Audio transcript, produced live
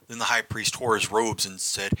Then the high priest tore his robes and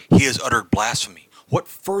said, "He has uttered blasphemy. What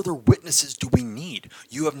further witnesses do we need?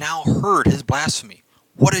 You have now heard his blasphemy.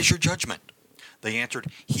 What is your judgment?" They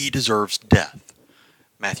answered, "He deserves death."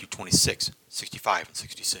 Matthew 26:65 and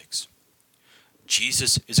 66.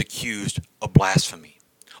 Jesus is accused of blasphemy.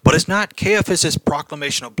 But it's not Caiaphas'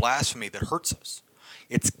 proclamation of blasphemy that hurts us.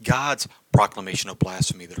 It's God's proclamation of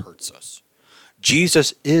blasphemy that hurts us.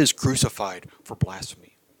 Jesus is crucified for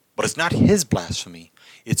blasphemy. But it's not his blasphemy,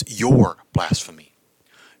 it's your blasphemy.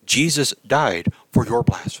 Jesus died for your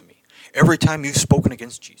blasphemy. Every time you've spoken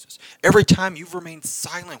against Jesus, every time you've remained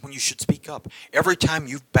silent when you should speak up, every time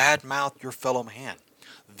you've bad-mouthed your fellow man,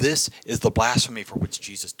 this is the blasphemy for which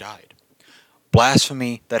Jesus died.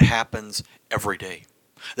 Blasphemy that happens every day.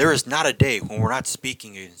 There is not a day when we're not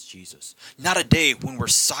speaking against Jesus. Not a day when we're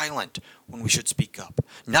silent when we should speak up.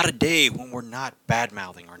 Not a day when we're not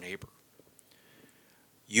bad-mouthing our neighbor.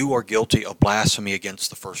 You are guilty of blasphemy against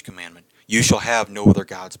the first commandment. You shall have no other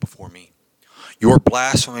gods before me. Your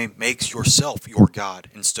blasphemy makes yourself your God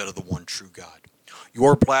instead of the one true God.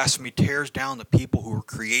 Your blasphemy tears down the people who were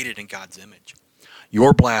created in God's image.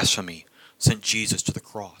 Your blasphemy sent Jesus to the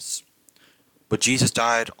cross. But Jesus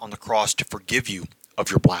died on the cross to forgive you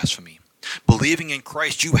of your blasphemy. Believing in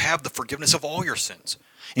Christ, you have the forgiveness of all your sins,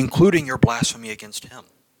 including your blasphemy against him.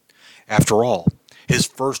 After all, his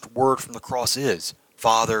first word from the cross is,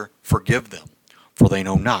 "Father, forgive them, for they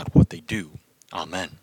know not what they do." Amen.